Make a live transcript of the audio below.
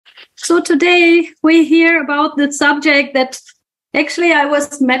So today we hear about the subject that actually I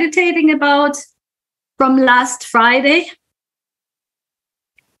was meditating about from last Friday.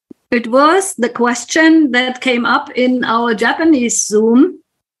 It was the question that came up in our Japanese Zoom,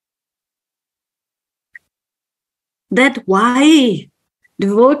 that why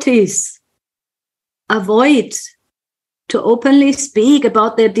devotees avoid to openly speak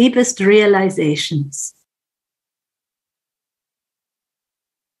about their deepest realizations.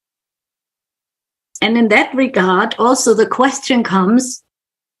 And in that regard, also the question comes,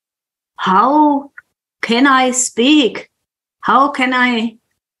 how can I speak? How can I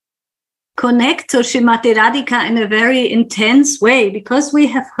connect to Srimati Radhika in a very intense way? Because we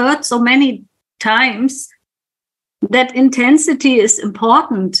have heard so many times that intensity is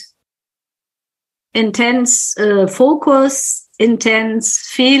important. Intense focus, intense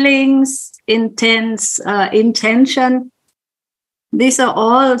feelings, intense intention. These are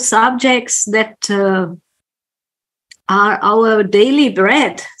all subjects that are our daily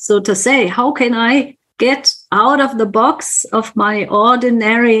bread, so to say. How can I get out of the box of my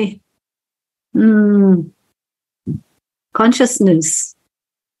ordinary consciousness?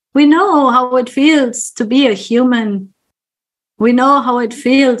 We know how it feels to be a human. We know how it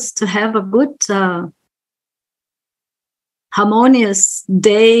feels to have a good, harmonious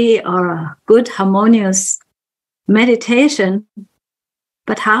day or a good, harmonious meditation.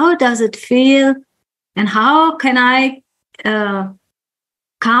 But how does it feel? And how can I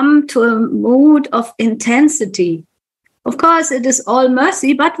come to a mood of intensity? Of course, it is all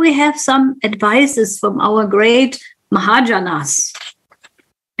mercy, but we have some advices from our great Mahajanas.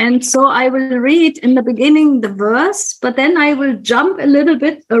 And so I will read in the beginning the verse, but then I will jump a little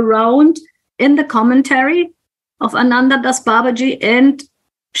bit around in the commentary of Ananda Das Babaji and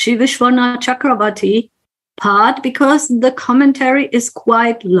Shri Vishwanath Chakravarti part, because the commentary is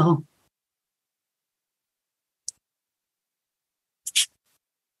quite long.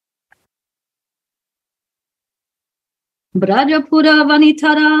 Brajapura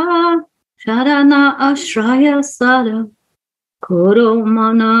Vanitara Sharana Ashraya Sara Koro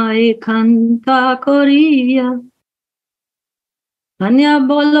Mana Ekanta Koriya Anya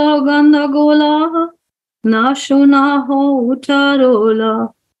Bolo Gandagola Nashuna Ho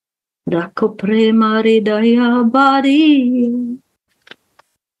Utarola Rakho Prema Ridaya Bari.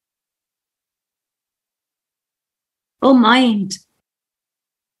 O mind,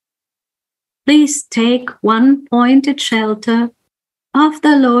 please take one pointed shelter of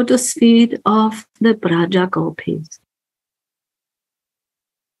the lotus feet of the Braja Gopis.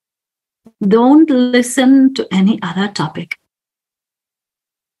 Don't listen to any other topic.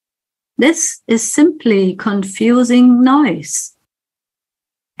 This is simply confusing noise.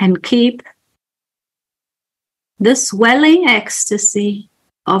 And keep the swelling ecstasy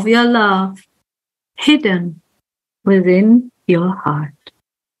of your love hidden within your heart.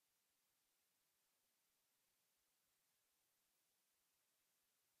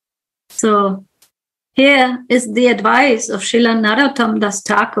 So here is the advice of Srila Narottam Das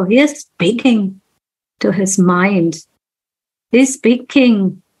Thakur. He is speaking to his mind. He's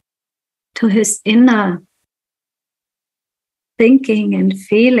speaking to his inner thinking and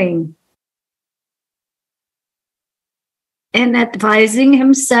feeling, and advising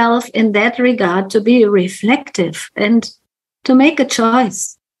himself in that regard to be reflective and to make a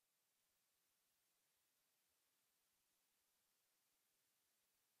choice.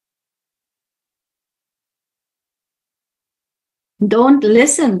 Don't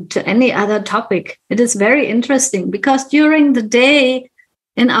listen to any other topic. It is very interesting because during the day,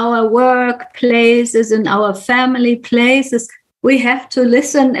 in our workplaces, in our family places, we have to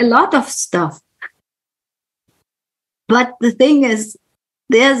listen a lot of stuff. But the thing is,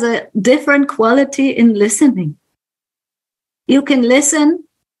 there's a different quality in listening. You can listen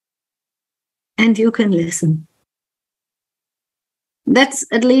and you can listen. That's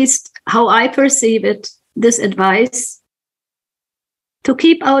at least how I perceive it, this advice. To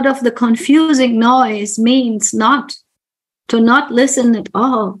keep out of the confusing noise means not to not listen at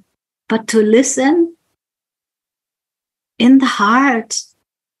all, but to listen in the heart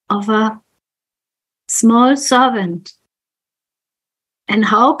of a small servant. And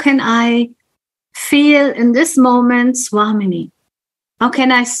how can I feel in this moment Swamini? How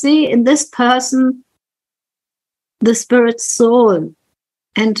can I see in this person the spirit soul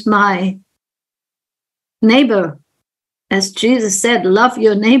and my neighbor? As Jesus said, love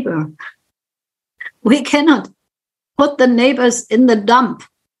your neighbor. We cannot put the neighbors in the dump.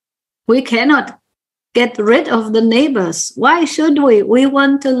 We cannot get rid of the neighbors. Why should we? We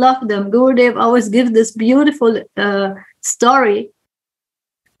want to love them. Gurudev always gives this beautiful story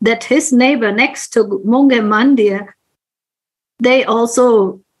that his neighbor next to Munge Mandir, they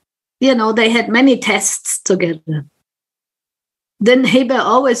also, they had many tests together. The neighbor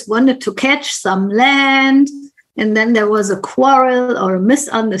always wanted to catch some land, and then there was a quarrel or a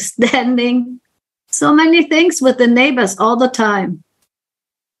misunderstanding. So many things with the neighbors all the time.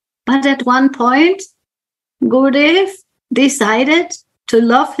 But at one point, Gurudev decided to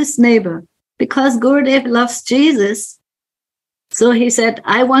love his neighbor because Gurudev loves Jesus. So he said,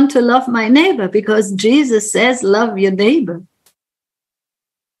 I want to love my neighbor because Jesus says, love your neighbor.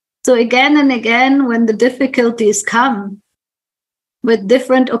 So again and again, when the difficulties come with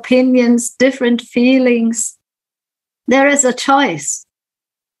different opinions, different feelings, there is a choice.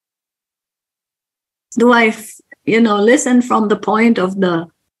 Do I, listen from the point of the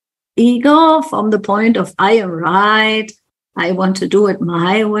ego, from the point of I am right, I want to do it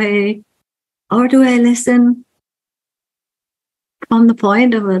my way? Or do I listen from the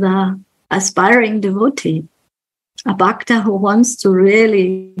point of an aspiring devotee, a bhakta who wants to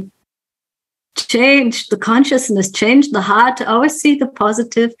really change the consciousness, change the heart, to always see the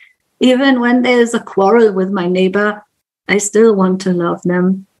positive? Even when there's a quarrel with my neighbor, I still want to love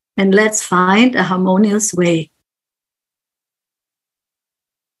them. And let's find a harmonious way.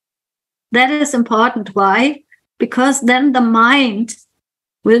 That is important. Why? Because then the mind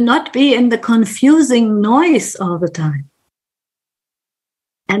will not be in the confusing noise all the time.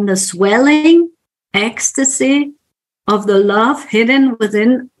 And the swelling ecstasy of the love hidden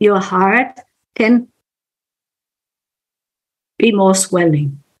within your heart can be more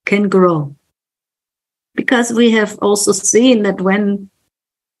swelling, can grow. Because we have also seen that when,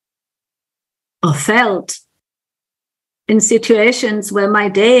 or felt in situations where my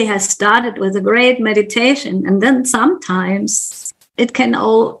day has started with a great meditation, and then sometimes it can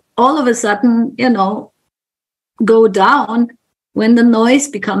all of a sudden, go down when the noise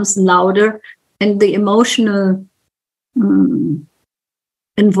becomes louder and the emotional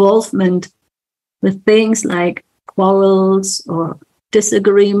involvement with things like quarrels or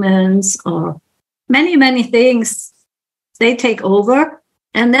disagreements or many, many things, they take over.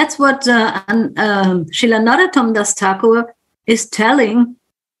 And that's what Srila Narottam Das Thakur is telling,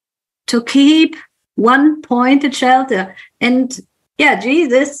 to keep one pointed shelter. And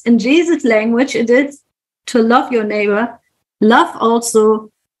Jesus, in Jesus' language, it is to love your neighbor. Love also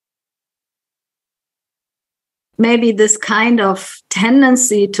maybe this kind of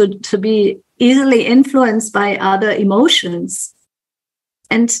tendency to be easily influenced by other emotions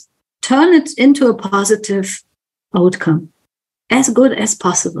and turn it into a positive outcome, as good as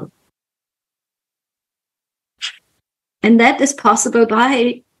possible. And that is possible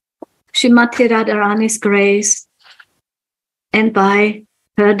by Srimati Radharani's grace and by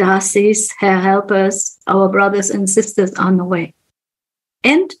her dasis, her helpers, our brothers and sisters on the way,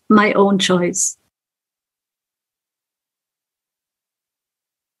 and my own choice.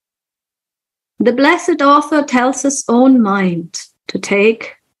 The blessed author tells his own mind to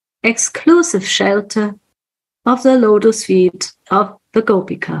take exclusive shelter of the lotus feet of the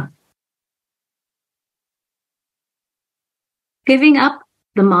Gopika. Giving up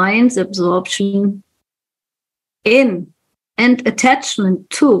the mind's absorption in and attachment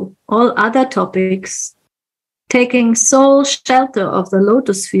to all other topics, taking sole shelter of the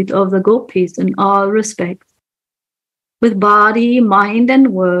lotus feet of the gopis in all respects, with body, mind,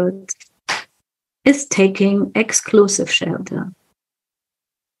 and words, is taking exclusive shelter.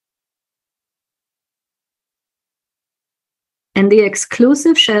 And the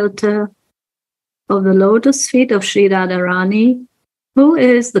exclusive shelter of the lotus feet of Sri Radharani, who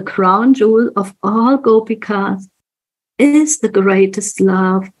is the crown jewel of all Gopikas, is the greatest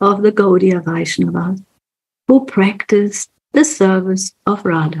love of the Gaudiya Vaishnavas, who practice the service of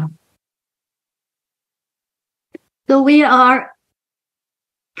Radha. So we are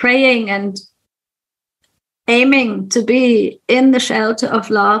praying and aiming to be in the shelter of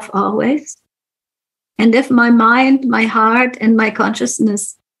love always. And if my mind, my heart, and my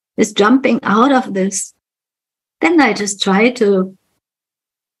consciousness is jumping out of this, then I just try to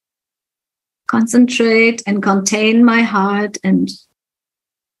concentrate and contain my heart and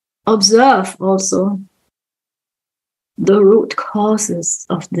observe also the root causes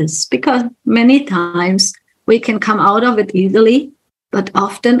of this. Because many times we can come out of it easily, but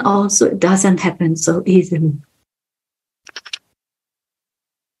often also it doesn't happen so easily.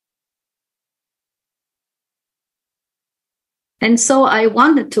 And so I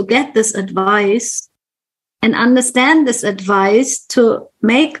wanted to get this advice and understand this advice to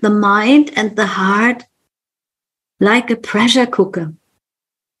make the mind and the heart like a pressure cooker.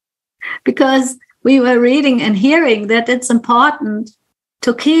 Because we were reading and hearing that it's important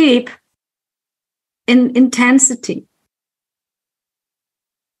to keep in intensity.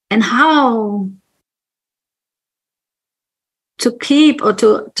 And how to keep or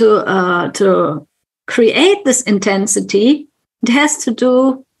to create this intensity, it has to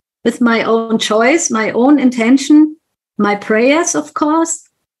do with my own choice, my own intention, my prayers, of course,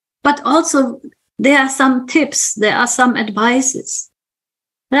 but also there are some tips, there are some advices.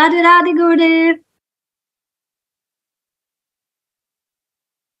 Radhe Radhe Gurudev.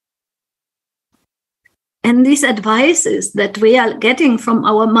 And these advices that we are getting from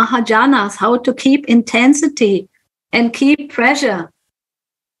our Mahajanas, how to keep intensity and keep pressure,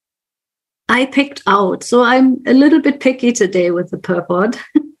 I picked out. So I'm a little bit picky today with the purport.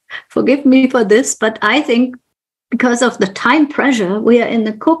 Forgive me for this, but I think because of the time pressure, we are in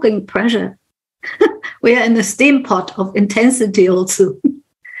the cooking pressure. We are in the steam pot of intensity also.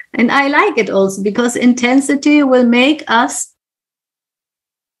 And I like it also because intensity will make us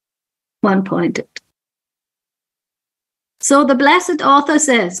one-pointed. So the blessed author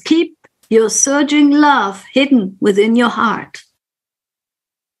says, keep your surging love hidden within your heart.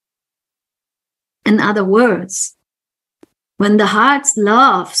 In other words, when the heart's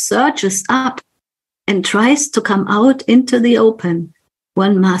love surges up and tries to come out into the open,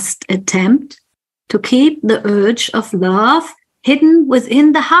 one must attempt to keep the urge of love hidden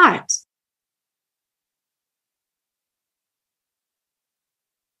within the heart.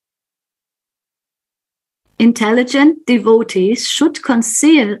 Intelligent devotees should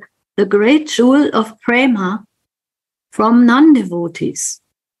conceal the great jewel of Prema from non-devotees.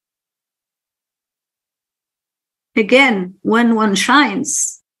 Again, when one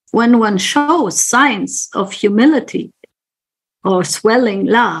shines, when one shows signs of humility or swelling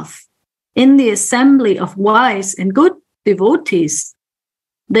love in the assembly of wise and good devotees,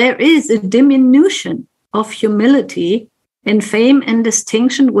 there is a diminution of humility, and fame and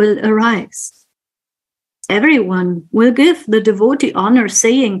distinction will arise. Everyone will give the devotee honor,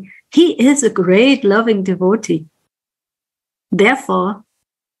 saying, he is a great loving devotee. Therefore,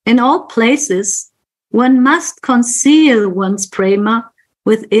 in all places, one must conceal one's prema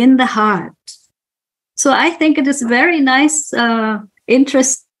within the heart. So I think it is a very nice,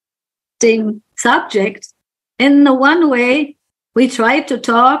 interesting subject. In the one way, we try to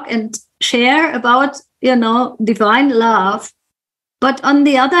talk and share about, divine love. But on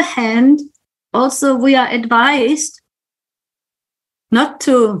the other hand, also we are advised not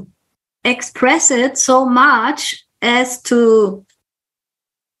to express it so much as to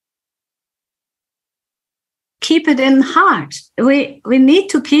keep it in heart. We need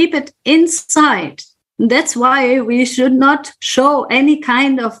to keep it inside. That's why we should not show any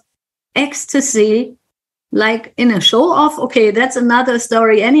kind of ecstasy like in a show off. Okay, that's another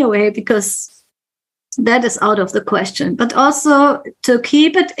story anyway, because that is out of the question. But also to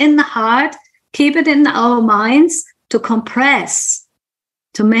keep it in the heart, keep it in our minds, to compress,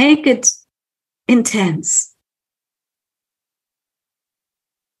 to make it intense.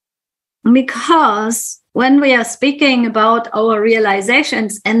 Because when we are speaking about our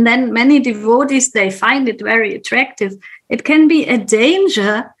realizations, and then many devotees, they find it very attractive, it can be a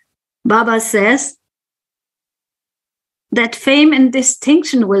danger, Baba says, that fame and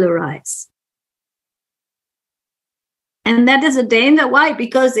distinction will arise. And that is a danger. Why?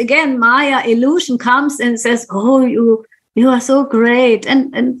 Because again, Maya illusion comes and says, oh, you are so great.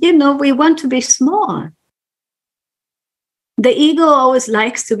 And we want to be small. The ego always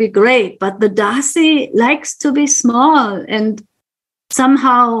likes to be great, but the Dasi likes to be small and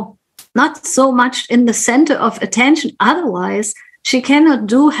somehow not so much in the center of attention. Otherwise, she cannot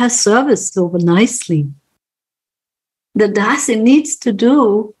do her service so nicely. The Dasi needs to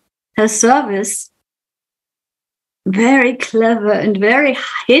do her service very clever and very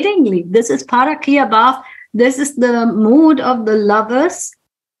hittingly. This is Parakiya Bhav. This is the mood of the lovers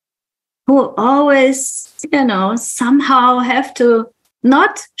who always, somehow have to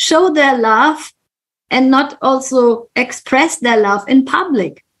not show their love and not also express their love in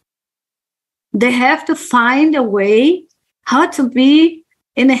public. They have to find a way how to be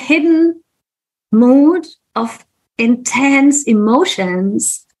in a hidden mood of intense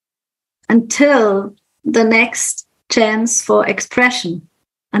emotions until the next chance for expression,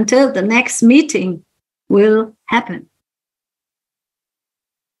 until the next meeting will happen.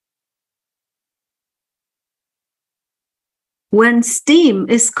 When steam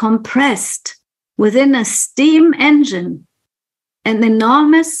is compressed within a steam engine, an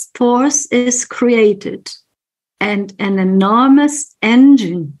enormous force is created, and an enormous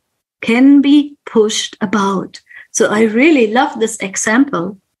engine can be pushed about. So I really love this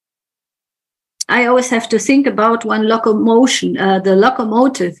example I always have to think about one locomotion, the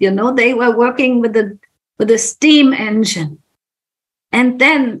locomotive, they were working with the steam engine. And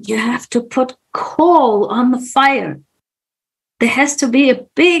then you have to put coal on the fire. There has to be a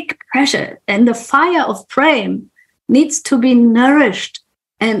big pressure, and the fire of Prema needs to be nourished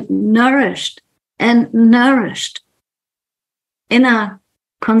and nourished and nourished in a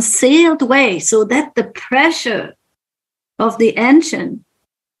concealed way, so that the pressure of the engine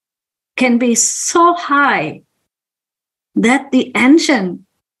can be so high that the engine,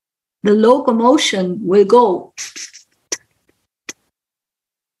 the locomotion, will go.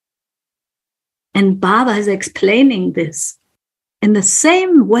 And Baba is explaining this. In the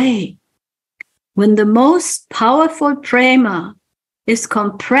same way, when the most powerful prema is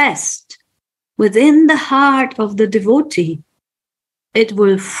compressed within the heart of the devotee, it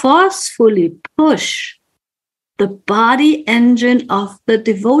will forcefully push the body engine of the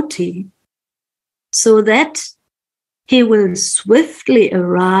devotee so that he will swiftly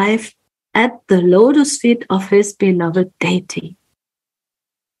arrive at the lotus feet of his beloved deity.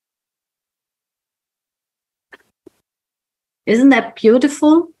 Isn't that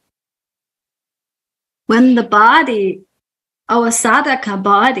beautiful? When the body, our sadhaka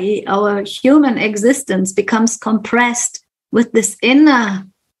body, our human existence becomes compressed with this inner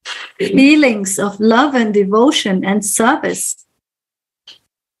feelings of love and devotion and service,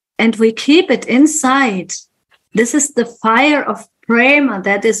 and we keep it inside, this is the fire of prema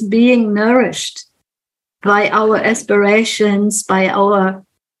that is being nourished by our aspirations, by our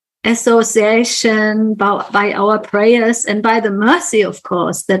association, by our prayers, and by the mercy, of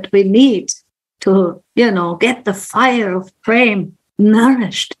course, that we need to, get the fire of prema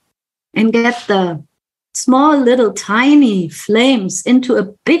nourished and get the small little tiny flames into a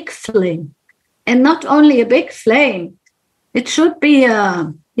big flame. And not only a big flame, it should be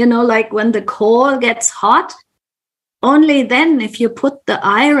like when the coal gets hot, only then if you put the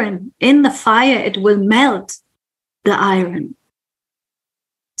iron in the fire, it will melt the iron.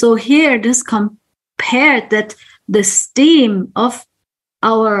 So here this compared that the steam of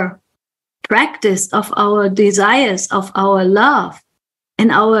our practice, of our desires, of our love,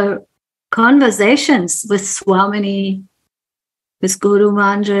 and our conversations with Swamini, with Guru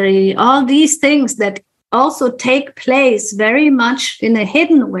Manjari, all these things that also take place very much in a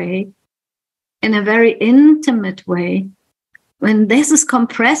hidden way, in a very intimate way. When this is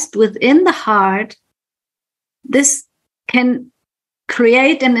compressed within the heart, this can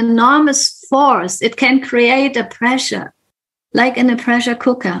create an enormous force. It can create a pressure, like in a pressure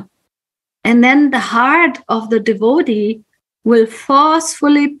cooker. And then the heart of the devotee will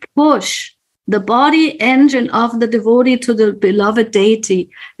forcefully push the body engine of the devotee to the beloved deity.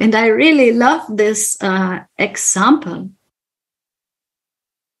 And I really love this example.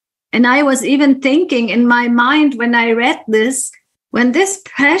 And I was even thinking in my mind when I read this, when this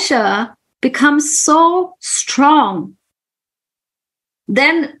pressure becomes so strong,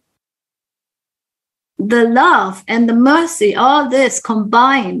 then the love and the mercy, all this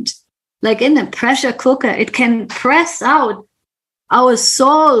combined, like in a pressure cooker, it can press out our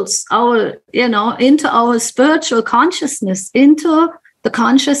souls, into our spiritual consciousness, into the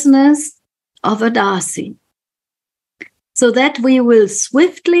consciousness of a Dasi, so that we will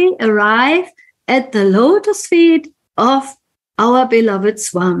swiftly arrive at the lotus feet of our beloved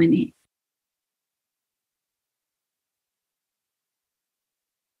Swamini.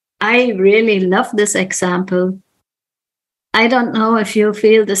 I really love this example. I don't know if you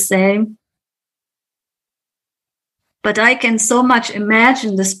feel the same, but I can so much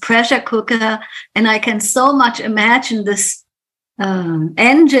imagine this pressure cooker, and I can so much imagine this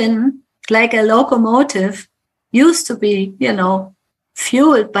engine, like a locomotive, used to be,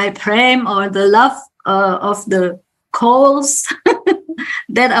 fueled by prema or the love of the coals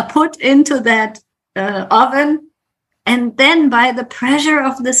that are put into that oven. And then by the pressure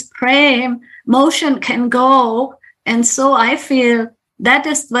of this prema, motion can go. And so I feel that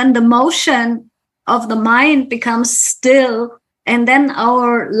is when the motion of the mind becomes still, and then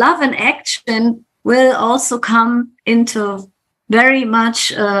our love and action will also come into very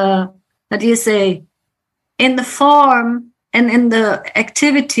much, in the form and in the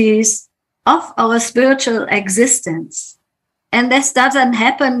activities of our spiritual existence. And this doesn't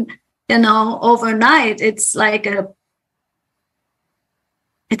happen, overnight. It's like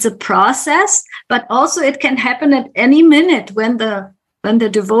it's a process, but also it can happen at any minute when the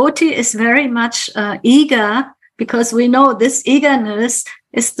devotee is very much eager, because we know this eagerness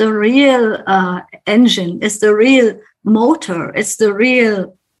is the real engine, is the real motor, it's the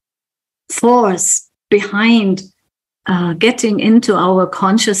real force behind getting into our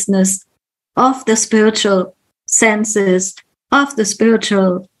consciousness of the spiritual senses, of the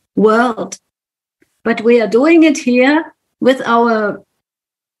spiritual world. But we are doing it here with our,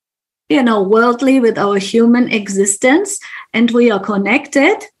 worldly, with our human existence, and we are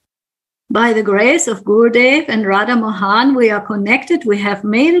connected by the grace of Gurudev and Radha Mohan. We are connected. We have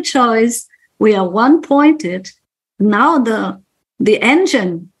made a choice. We are one-pointed. Now the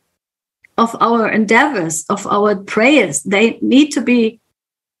engine of our endeavors, of our prayers, they need to be,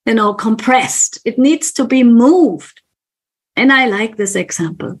 compressed. It needs to be moved. And I like this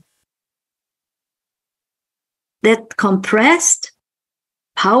example. That compressed,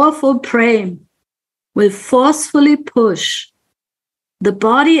 powerful prema will forcefully push the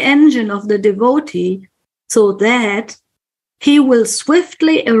body engine of the devotee so that he will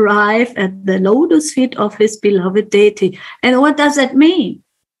swiftly arrive at the lotus feet of his beloved deity. And what does that mean?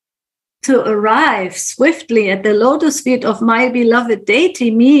 To arrive swiftly at the lotus feet of my beloved deity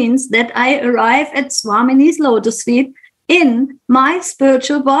means that I arrive at Swamini's lotus feet in my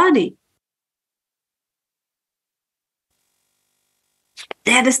spiritual body.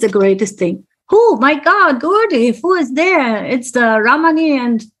 That is the greatest thing. Oh my God, Gurudev, who is there? It's the Ramani,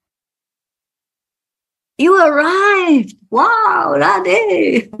 and you arrived. Wow,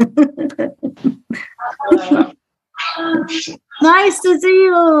 Radhe. Nice to see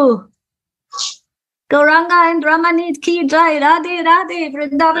you. Gauranga and Ramani ki jai. Radhe, Radhe.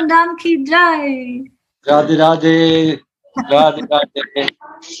 Vrindavan Dham ki jai. Radhe, Radhe. Radhe, Radhe.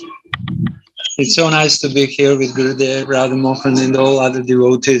 It's so nice to be here with Gurudev, Radha Mohan, and all other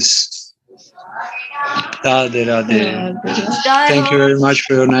devotees. Radhe, Radhe. Thank you very much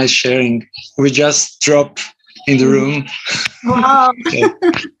for your nice sharing. We just dropped in the room. Wow.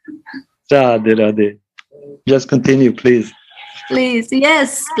 Radhe, Radhe. Just continue, please. Please,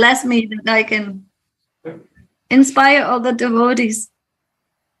 yes, bless me that I can inspire all the devotees.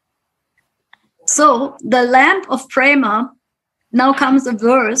 So the lamp of Prema, now comes a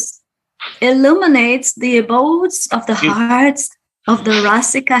verse, illuminates the abodes of the hearts of the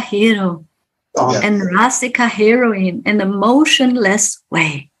Rasika hero and Rasika heroine in a motionless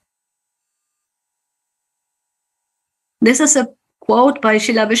way. This is a quote by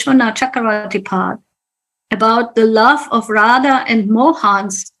Srila Vishwanath Chakravarti Pad about the love of Radha and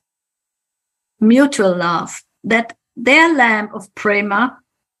Mohan's mutual love, that their lamp of Prema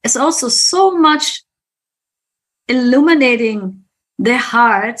is also so much illuminating their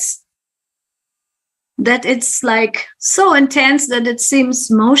hearts that it's like so intense that it seems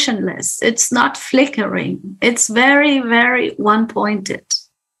motionless. It's not flickering. It's very, very one-pointed.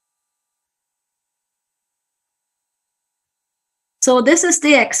 So this is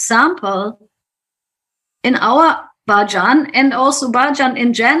the example in our bhajan and also bhajan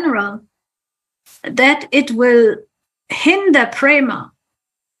in general, that it will hinder prema.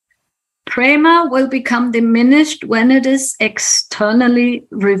 Prema will become diminished when it is externally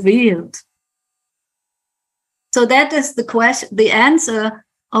revealed. So that is the question, the answer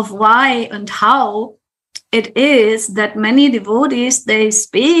of why and how it is that many devotees, they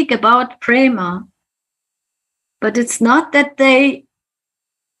speak about prema, but it's not that they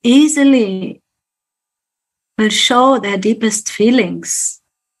easily will show their deepest feelings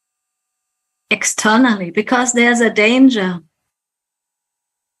externally, because there's a danger.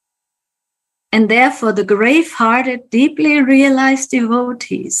 And therefore, the grave-hearted, deeply realized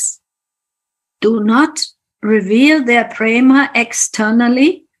devotees do not reveal their prema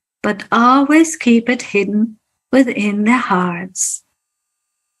externally, but always keep it hidden within their hearts.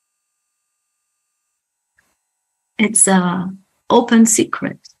 It's an open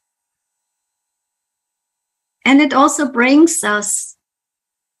secret. And it also brings us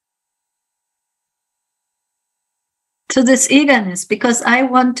to this eagerness, because I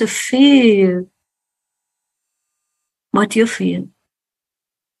want to feel what you feel.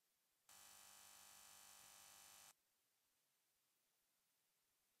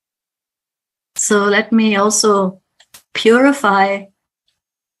 So let me also purify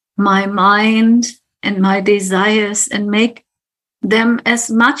my mind and my desires and make them as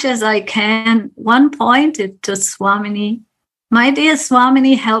much as I can one-pointed to Swamini. My dear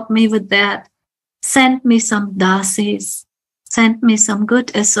Swamini, help me with that. Send me some dasis. Send me some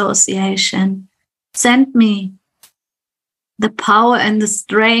good association. Send me the power and the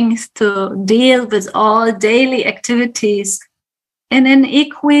strength to deal with all daily activities in an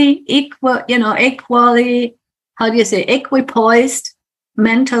equally, equipoised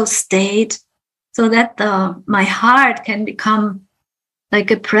mental state, so that my heart can become like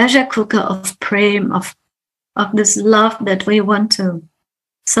a pressure cooker of prema, of this love that we want to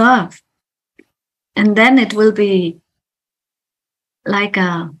serve. And then it will be like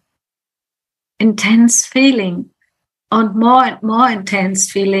a intense feeling, and more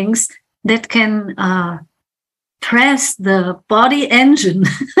intense feelings that can press the body engine.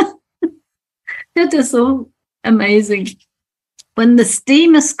 It is so amazing. When the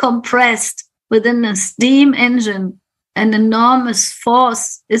steam is compressed within a steam engine, an enormous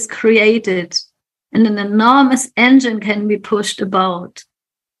force is created and an enormous engine can be pushed about.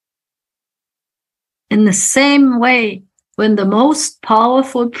 In the same way, when the most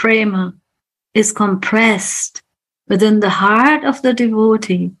powerful prema is compressed within the heart of the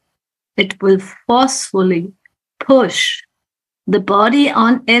devotee, it will forcefully push the body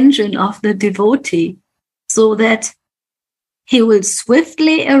on engine of the devotee so that he will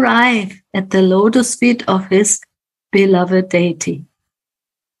swiftly arrive at the lotus feet of his beloved deity.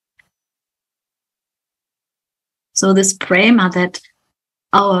 So this prema, that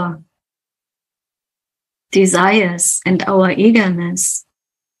our desires and our eagerness,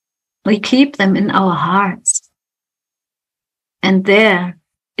 we keep them in our hearts. And there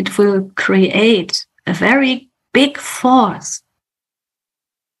it will create a very big force.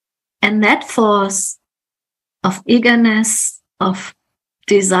 And that force of eagerness, of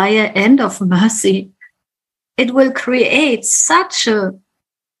desire, and of mercy, it will create such a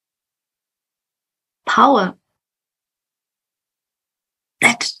power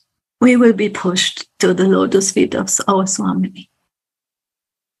that we will be pushed to the lotus feet of our Swami.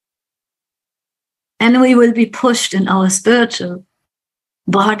 And we will be pushed in our spiritual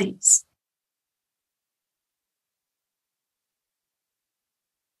bodies.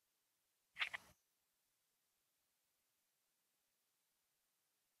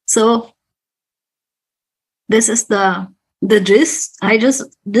 So this is the gist.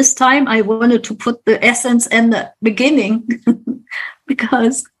 This time I wanted to put the essence in the beginning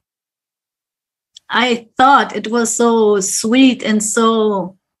because I thought it was so sweet and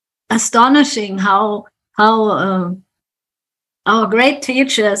so astonishing how our great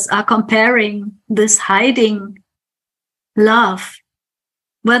teachers are comparing this hiding love,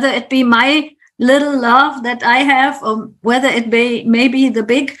 whether it be my little love that I have, or whether it be maybe the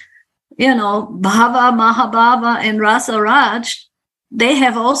big, Bhava, Mahabhava, and Rasa Raj, they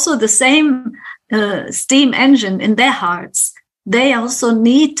have also the same steam engine in their hearts. They also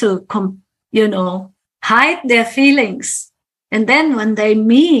need to, hide their feelings. And then when they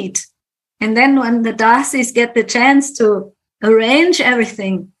meet, and then when the Dasis get the chance to arrange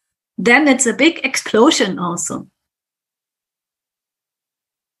everything, then it's a big explosion also.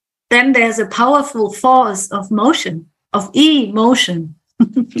 Then there's a powerful force of motion, of emotion.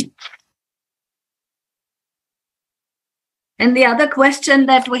 And the other question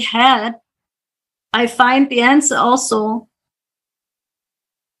that we had, I find the answer also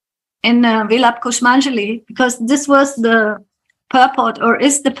in Vilap Kushmanjali, because this was the purport, or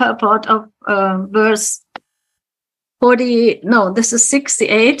is the purport of verse 40, no, this is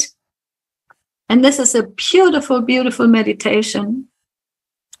 68. And this is a beautiful, beautiful meditation.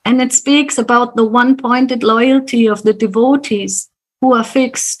 And it speaks about the one-pointed loyalty of the devotees who are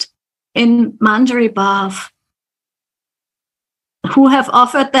fixed in Manjari Bhav, who have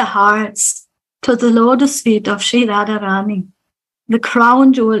offered their hearts to the lotus feet of Sri Radharani, the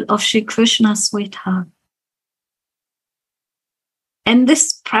crown jewel of Sri Krishna's sweetheart. And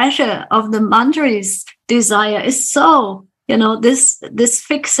this pressure of the Manjari's desire is so, this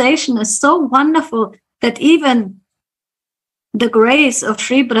fixation is so wonderful that even the grace of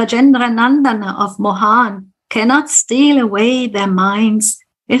Sri Brajendra Nandana of Mohan cannot steal away their minds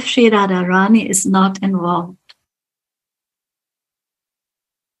if Sri Radharani is not involved.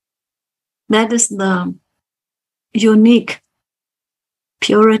 That is the unique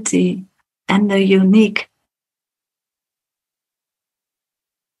purity and the unique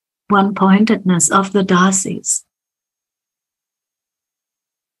one-pointedness of the Dasis.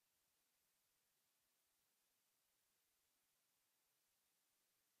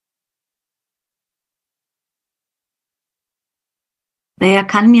 They are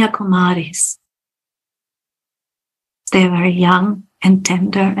Kanyakumaris. They are very young and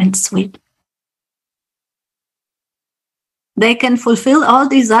tender and sweet. They can fulfill all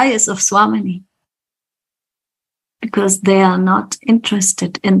desires of Swamini because they are not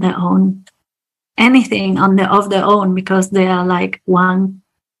interested in their own, anything of their own, because they are like one.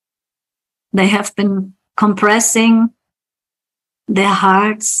 They have been compressing their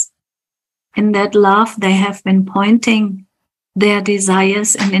hearts in that love. They have been pointing their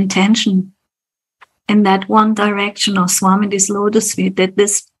desires and intention in that one direction of Swamini's lotus feet, that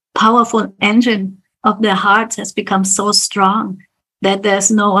this powerful engine of their hearts has become so strong that there's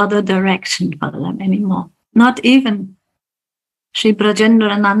no other direction for them anymore. Not even Sri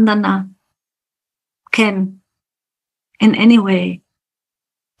Brajendra Nandana can in any way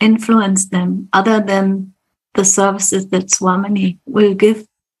influence them other than the services that Swamini will give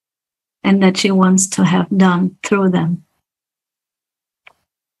and that she wants to have done through them.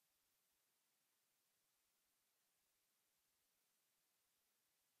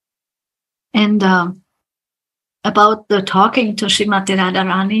 And about the talking to Srimati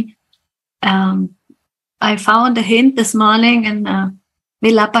Radharani, I found a hint this morning in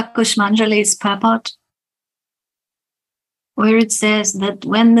Vilapa Kushmanjali's purport, where it says that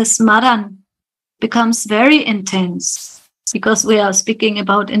when the smaran becomes very intense, because we are speaking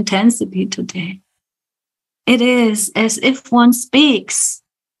about intensity today, it is as if one speaks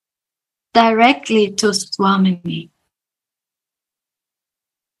directly to Swamini.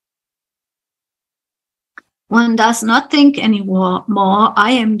 One does not think anymore,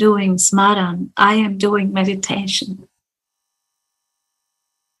 I am doing smaran, I am doing meditation.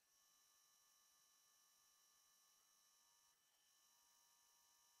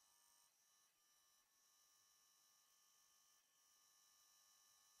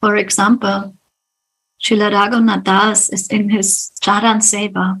 For example, Srila Raghunath Das is in his Charan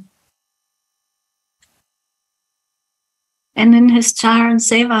Seva. And in his Charan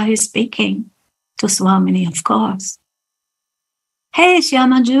Seva, he's speaking to Swamini, of course. Hey,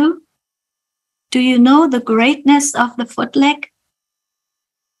 Shyamaju, do you know the greatness of the foot leg?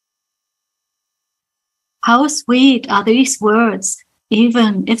 How sweet are these words,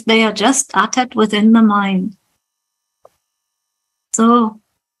 even if they are just uttered within the mind. So,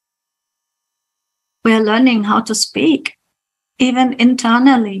 we are learning how to speak, even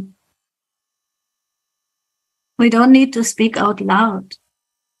internally. We don't need to speak out loud.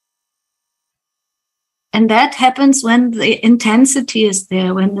 And that happens when the intensity is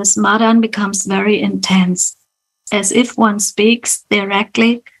there, when the smaran becomes very intense, as if one speaks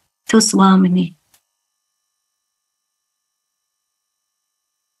directly to Swamini.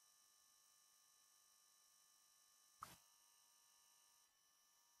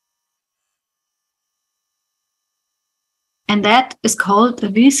 And that is called the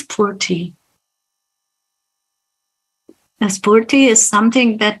vispurti. The spurti is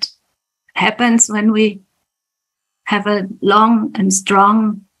something that happens when we have a long and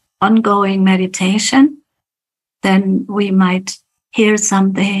strong ongoing meditation. Then we might hear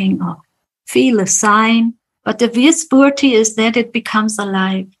something or feel a sign. But the vispurti is that it becomes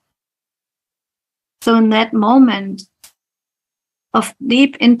alive. So in that moment of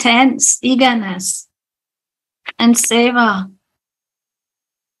deep, intense eagerness and seva,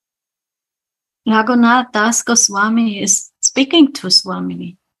 Raghunath Das Goswami is speaking to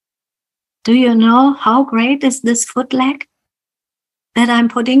Swamini. Do you know how great is this foot leg that I'm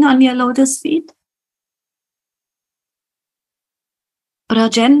putting on your lotus feet?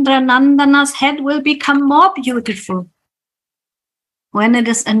 Brajendra Nandana's head will become more beautiful when it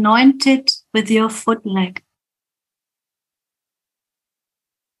is anointed with your foot leg.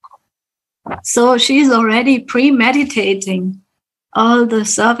 So she's already premeditating all the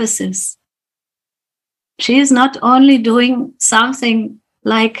services. She is not only doing something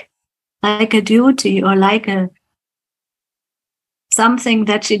like a duty or like something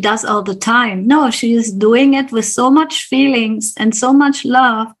that she does all the time. No, she is doing it with so much feelings and so much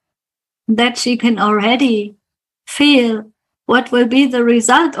love that she can already feel what will be the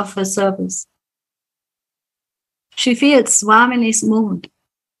result of her service. She feels Swamini's mood.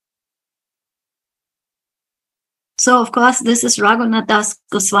 So, of course, this is Raghunath Das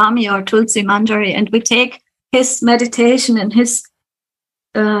Goswami or Tulsi Manjari, and we take his meditation and his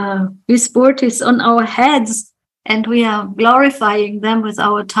vispurtis on our heads, and we are glorifying them with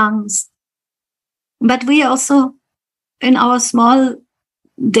our tongues. But we also, in our small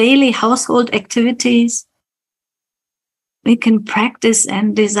daily household activities, we can practice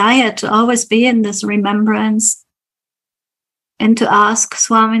and desire to always be in this remembrance and to ask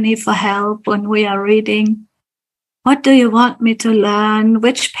Swamini for help when we are reading. What do you want me to learn?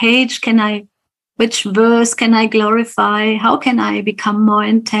 Which verse can I glorify? How can I become more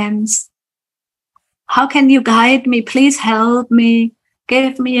intense? How can you guide me? Please help me.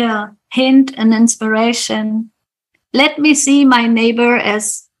 Give me a hint, an inspiration. Let me see my neighbor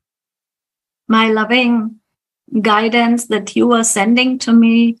as my loving guidance that you are sending to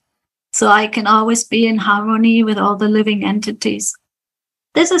me, so I can always be in harmony with all the living entities.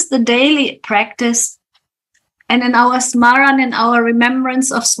 This is the daily practice. And in our smaran, in our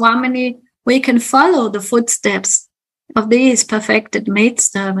remembrance of Swamini, we can follow the footsteps of these perfected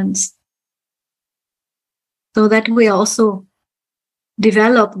maidservants, so that we also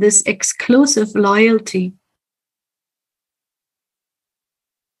develop this exclusive loyalty.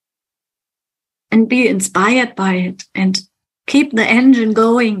 and be inspired by it and keep the engine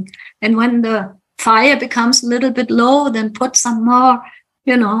going. And when the fire becomes a little bit low, then put some more,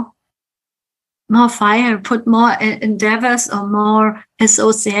 more fire, put more endeavors or more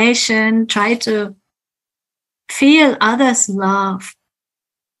association, try to feel others' love.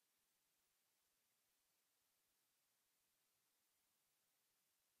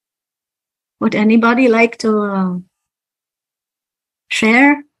 Would anybody like to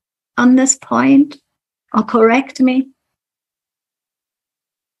share on this point or correct me?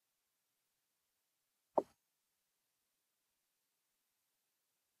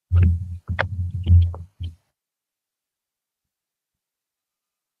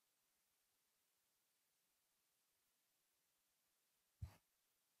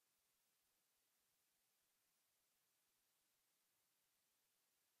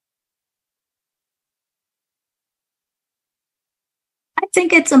 I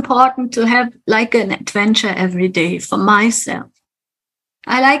think it's important to have like an adventure every day for myself.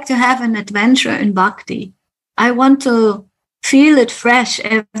 I like to have an adventure in Bhakti. I want to feel it fresh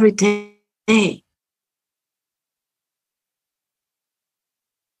every day.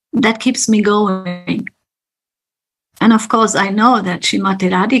 That keeps me going. And of course, I know that Srimati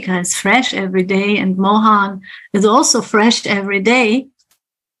Radhika is fresh every day and Mohan is also fresh every day.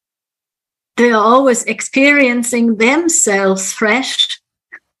 They are always experiencing themselves fresh.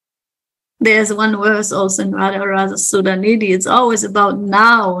 There's one verse also in Radha Rasa Sudanidhi. It's always about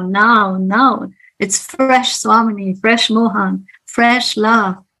now, now, now. It's fresh Swamini, fresh Mohan, fresh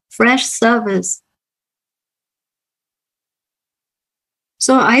love, fresh service.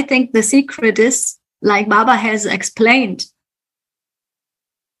 So I think the secret is, like Baba has explained,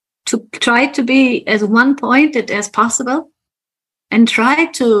 to try to be as one-pointed as possible and try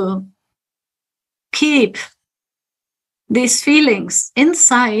to keep these feelings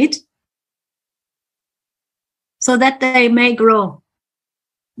inside so that they may grow,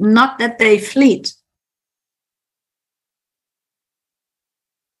 not that they fleet.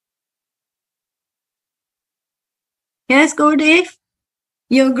 Yes, Gurudev,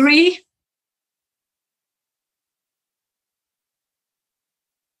 you agree?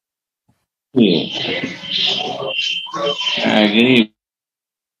 Yeah. I agree.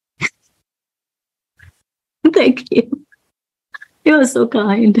 Thank you. You're so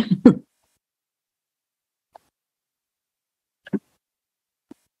kind.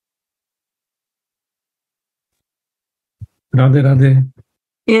 Radhe Radhe.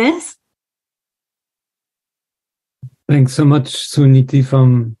 Yes? Thanks so much, Suniti,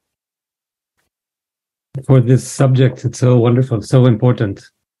 for this subject. It's so wonderful, so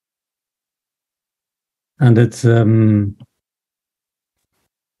important. And it's,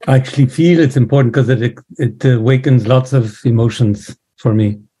 I actually feel it's important because it awakens lots of emotions for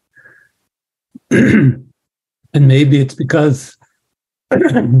me. And maybe it's because,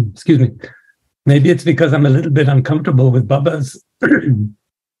 excuse me, maybe it's because I'm a little bit uncomfortable with Baba's,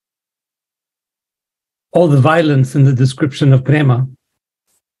 all the violence in the description of Prema,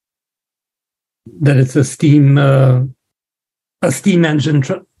 that it's a steam engine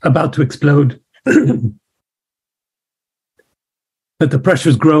about to explode. That the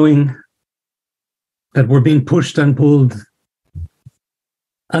pressure's growing, that we're being pushed and pulled,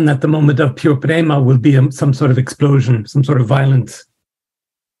 and that the moment of pure prema will be some sort of explosion, some sort of violent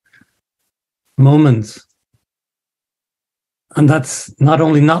moment. And that's not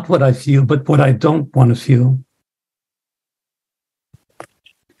only not what I feel, but what I don't want to feel.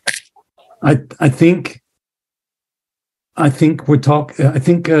 I think we're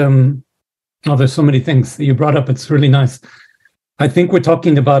talking, there's so many things that you brought up. It's really nice. I think we're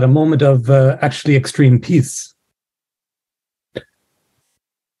talking about a moment of actually extreme peace.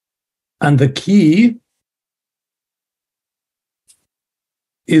 And the key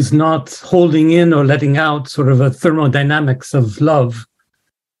is not holding in or letting out sort of a thermodynamics of love,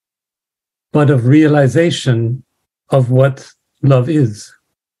 but of realization of what love is.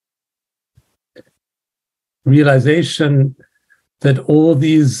 Realization that all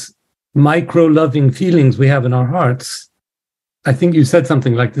these micro-loving feelings we have in our hearts, I think you said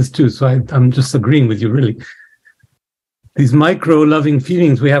something like this too, so I'm just agreeing with you, really. These micro-loving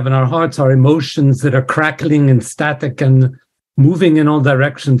feelings we have in our hearts are emotions that are crackling and static and moving in all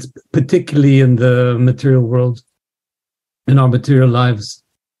directions, particularly in the material world, in our material lives.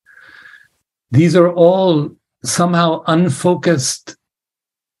 These are all somehow unfocused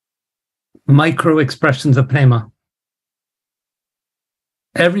micro-expressions of prema.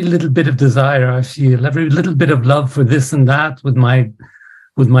 Every little bit of desire I feel, every little bit of love for this and that, with my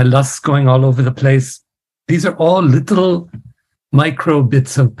lusts going all over the place. These are all little micro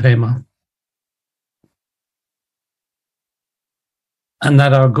bits of prema. and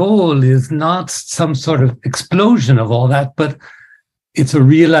that our goal is not some sort of explosion of all that, but it's a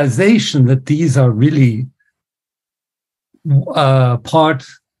realization that these are really part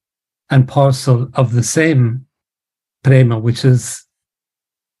and parcel of the same Prema, which is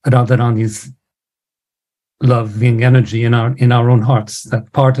Radharani's loving energy in our own hearts,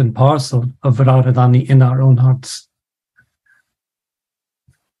 that part and parcel of Radharani in our own hearts.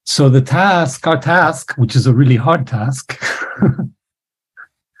 So our task, which is a really hard task,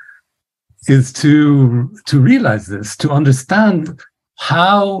 is to realize this, to understand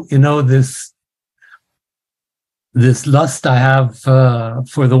how, this lust I have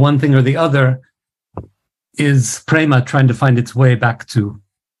for the one thing or the other is Prema trying to find its way back to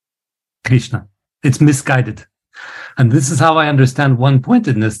Krishna. It's misguided. And this is how I understand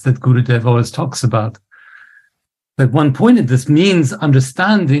one-pointedness that Gurudev always talks about. That one-pointedness means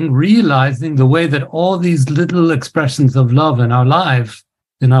understanding, realizing the way that all these little expressions of love in our life,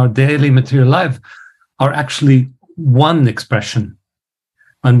 in our daily material life, are actually one expression.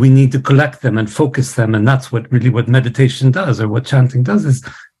 And we need to collect them and focus them. And that's what meditation does, or what chanting does, is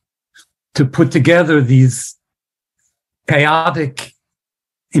to put together these chaotic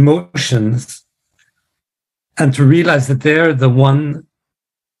emotions and to realize that they're one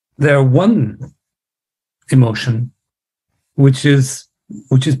emotion, which is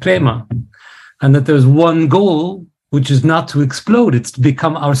Prema, and that there's one goal, which is not to explode. It's to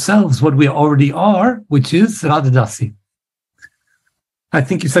become ourselves, what we already are, which is Radha Dasi. I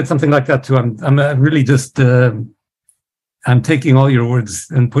think you said something like that too. I'm really just I'm taking all your words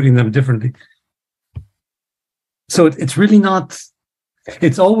and putting them differently. So it's really not.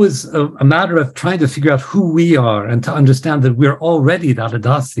 It's always a matter of trying to figure out who we are and to understand that we're already Radha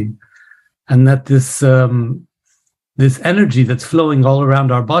Dasi, and that this energy that's flowing all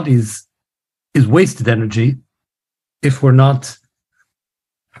around our bodies is wasted energy if we're not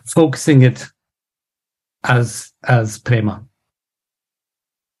focusing it as Prema.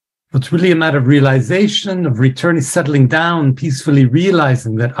 It's really a matter of realization, of returning, settling down, peacefully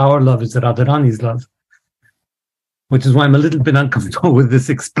realizing that our love is Radharani's love, which is why I'm a little bit uncomfortable with this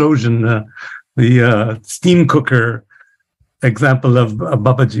explosion, the steam cooker example of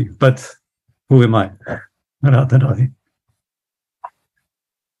Babaji. But who am I? Radharani.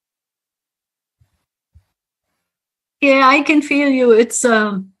 Yeah, I can feel you. It's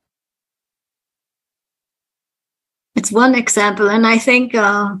one example, and I think there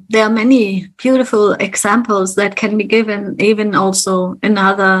are many beautiful examples that can be given, even also in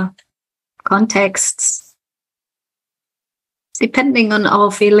other contexts, depending on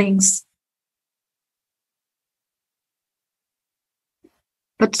our feelings.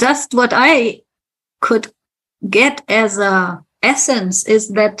 But just what I could get as a essence is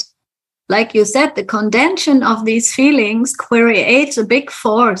that, like you said, the condension of these feelings creates a big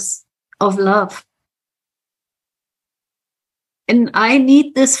force of love. And I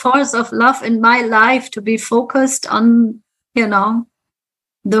need this force of love in my life to be focused on,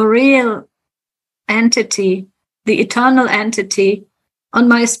 the real entity, the eternal entity, on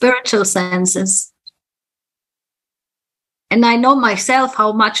my spiritual senses. And I know myself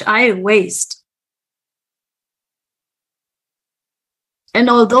how much I waste. And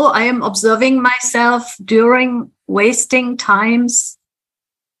although I am observing myself during wasting times,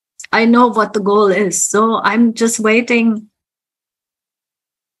 I know what the goal is. So I'm just waiting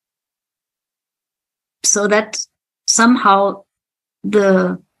so that somehow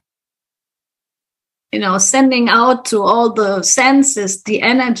sending out to all the senses, the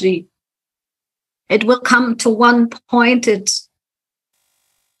energy, it will come to one pointed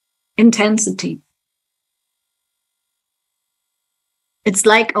intensity. It's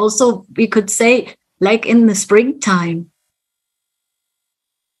like also, we could say, like in the springtime,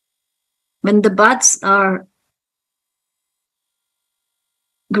 when the buds are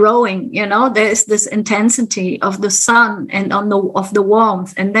growing, there is this intensity of the sun and of the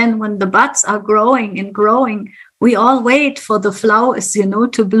warmth. And then when the buds are growing and growing, we all wait for the flowers,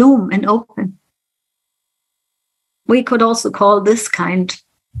 to bloom and open. We could also call this kind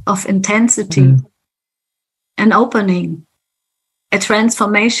of intensity an opening, a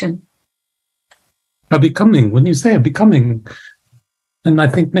transformation. A becoming, when you say a becoming, and I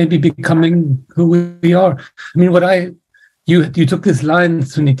think maybe becoming who we are. I mean, you took this line,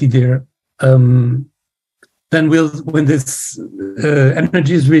 Suniti dear, then when this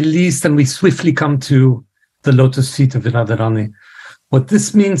energy is released and we swiftly come to the lotus feet of Radharani. What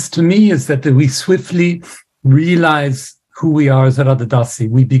this means to me is that we swiftly realize who we are as a Radha Dasi.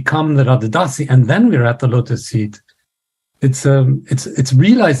 We become the Radha Dasi, and then we're at the lotus feet. It's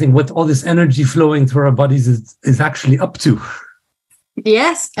realizing what all this energy flowing through our bodies is actually up to.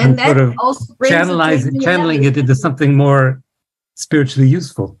 Yes, and that sort of also brings channeling it into something more spiritually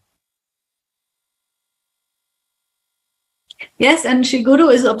useful. Yes, and Shri Guru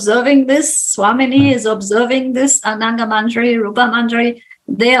is observing this, Swamini is observing this, Ananga Manjari, Rupa Manjari,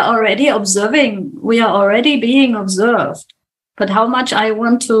 they are already observing, we are already being observed. But how much I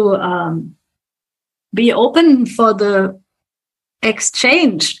want to be open for the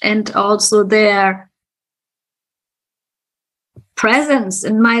exchange and also their presence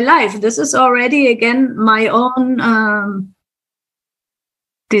in my life. This is already, again, my own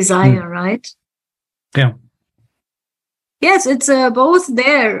desire, right? Yeah. Yes, it's both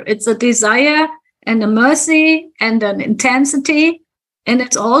there. It's a desire and a mercy and an intensity. And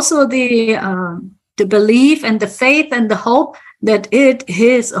it's also the belief and the faith and the hope that it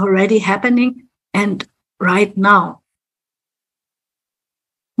is already happening and right now.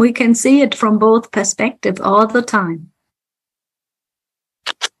 We can see it from both perspectives all the time.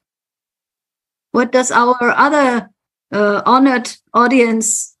 What does our other honored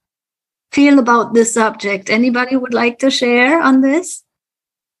audience feel about this subject? Anybody would like to share on this?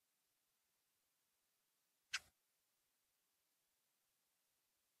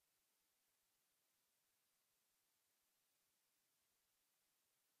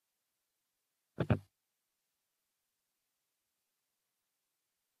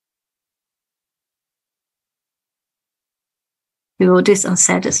 Devotees are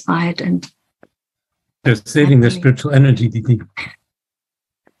satisfied and they're saving their spiritual energy, Didi.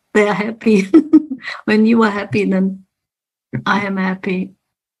 They are happy. When you are happy, then I am happy.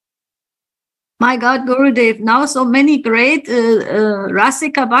 My God, Gurudev, now so many great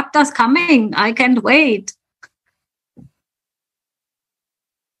Rasika Bhaktas coming. I can't wait.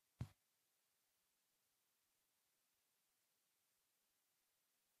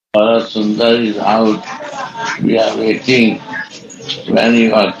 Sundar is out. We are waiting when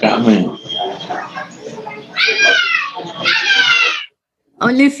you are coming.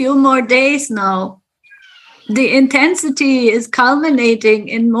 Only a few more days now. The intensity is culminating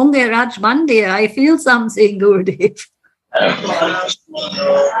in Munge Raj Mandir. I feel something, Gurudev.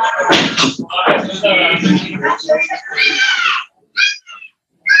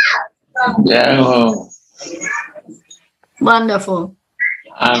 Yeah, Wonderful.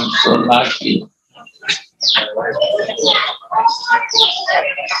 I'm so lucky.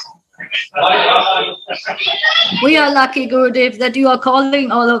 We are lucky, Gurudev, that you are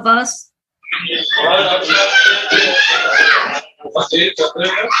calling all of us.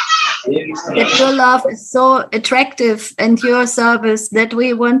 That your love is so attractive and your service that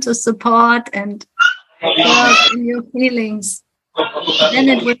we want to support and serve in your feelings. Then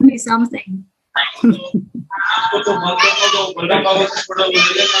it will be something.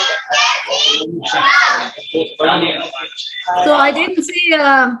 So I didn't see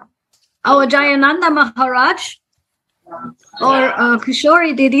our Jayananda Maharaj or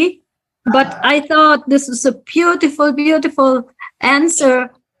Kishori Didi, but I thought this was a beautiful, beautiful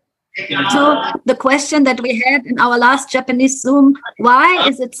answer to the question that we had in our last Japanese Zoom. Why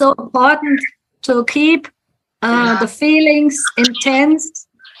is it so important to keep the feelings intense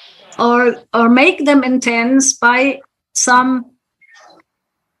or make them intense by some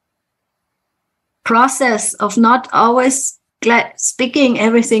process of not always speaking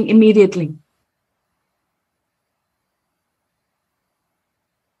everything immediately?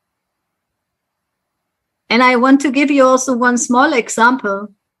 And I want to give you also one small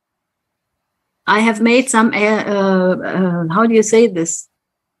example. I have made some, how do you say this,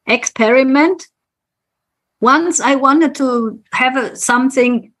 experiment. Once I wanted to have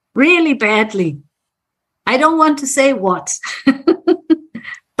something really badly. I don't want to say what,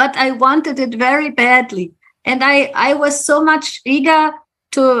 but I wanted it very badly. And I was so much eager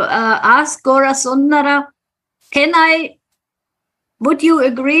to ask Gora Sundara, would you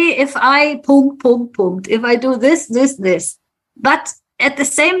agree if I if I do this, this, this? But at the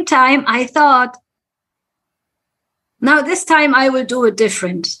same time, I thought, now this time I will do it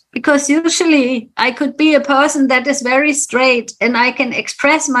different, because usually I could be a person that is very straight and I can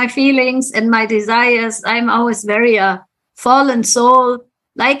express my feelings and my desires. I'm always very fallen soul,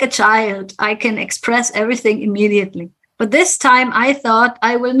 like a child. I can express everything immediately. But this time I thought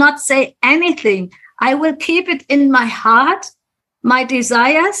I will not say anything. I will keep it in my heart, my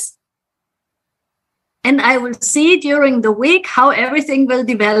desires, and I will see during the week how everything will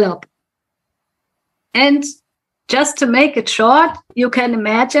develop. And just to make it short, you can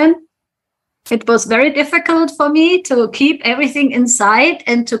imagine it was very difficult for me to keep everything inside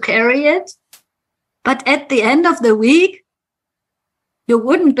and to carry it. But at the end of the week, You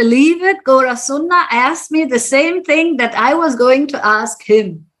wouldn't believe it. Gaurasunna asked me the same thing that I was going to ask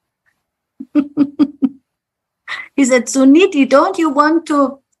him. He said, Suniti, don't you want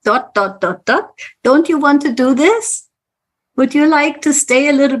to ... Don't you want to do this? Would you like to stay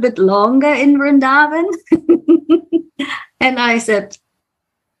a little bit longer in Vrindavan? And I said,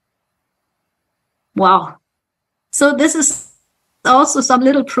 wow. So this is also some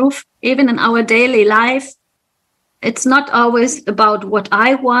little proof, even in our daily life. It's not always about what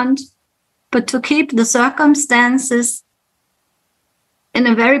I want, but to keep the circumstances in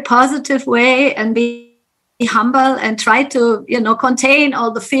a very positive way and be humble and try to, contain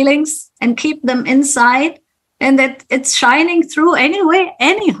all the feelings and keep them inside, and that it's shining through anyway,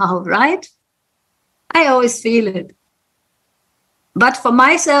 anyhow, right? I always feel it. But for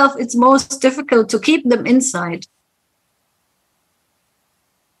myself, it's most difficult to keep them inside.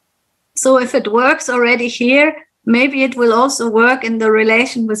 So if it works already here, maybe it will also work in the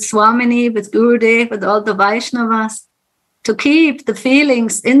relation with Swamini, with Gurudev, with all the Vaishnavas, to keep the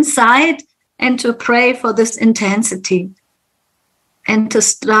feelings inside and to pray for this intensity and to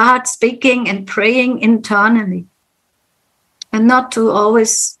start speaking and praying internally and not to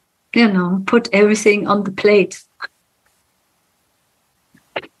always, put everything on the plate.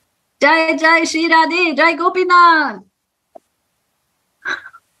 Jai Jai Shri Radhe, Jai Gopinath.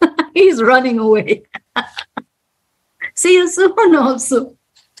 He's running away. See you soon also.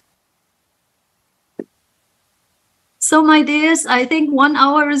 So my dears, I think 1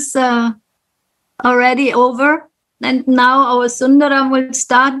 hour is already over. And now our Sundaram will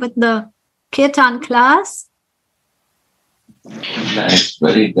start with the Kirtan class. It's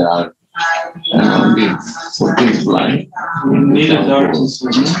very dark. And only 14 blind. We need a darkness.